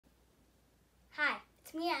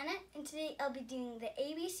it's me, Anna, and today I'll be doing the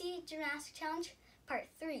ABC Gymnastics Challenge Part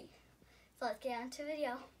 3. So let's get on to the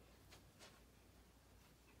video.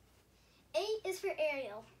 A is for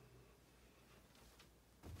aerial.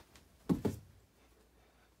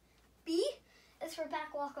 B is for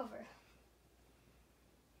back walkover.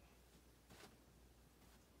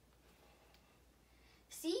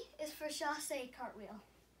 C is for chassé cartwheel.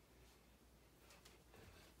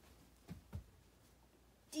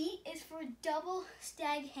 D is for double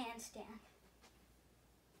stag handstand.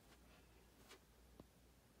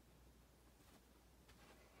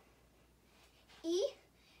 E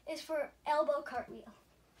is for elbow cartwheel.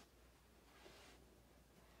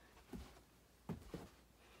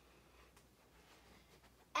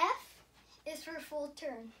 F is for full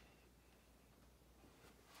turn.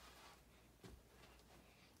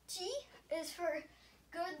 G is for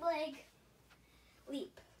good leg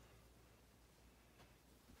leap.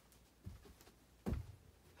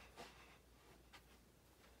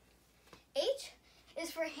 H is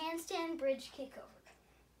for handstand bridge kickover.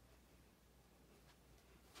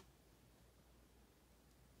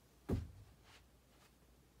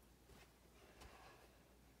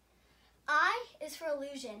 I is for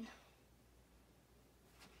illusion.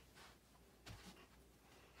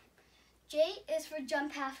 J is for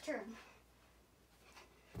jump half turn.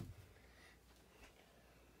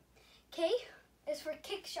 K is for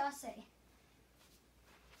kick chassé.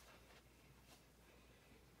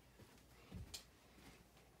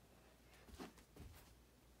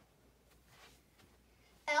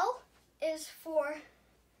 L is for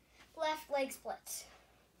left leg splits.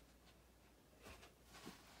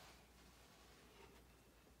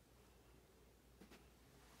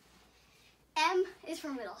 M is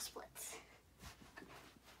for middle splits.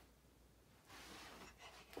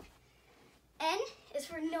 N is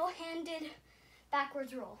for no-handed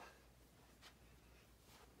backwards roll.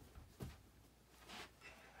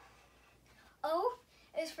 O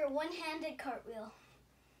is for one-handed cartwheel.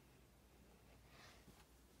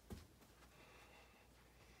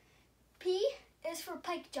 P is for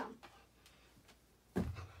pike jump.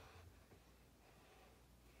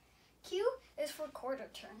 Q is for quarter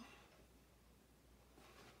turn.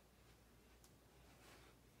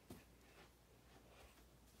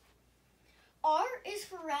 R is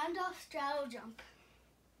for round off straddle jump.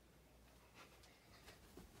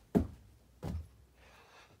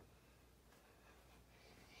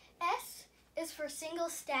 S is for single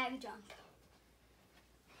stag jump.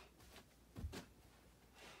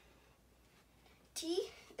 T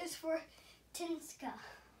is for tinska.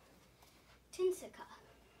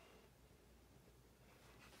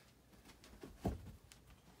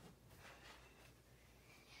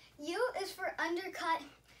 U is for undercut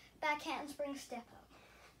back handspring step up.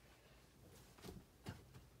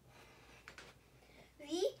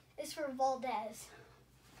 V is for Valdez.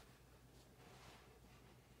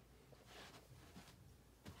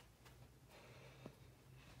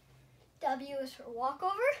 W is for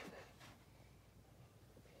walkover.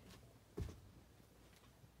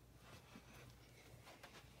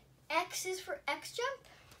 X is for X jump.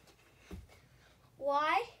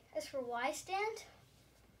 Y is for Y stand.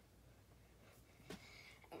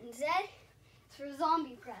 And Z is for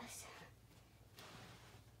zombie press.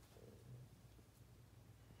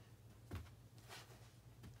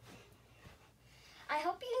 I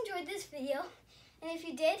hope you enjoyed this video, and if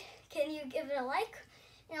you did, can you give it a like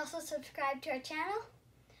and also subscribe to our channel?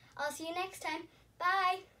 I'll see you next time.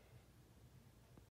 Bye!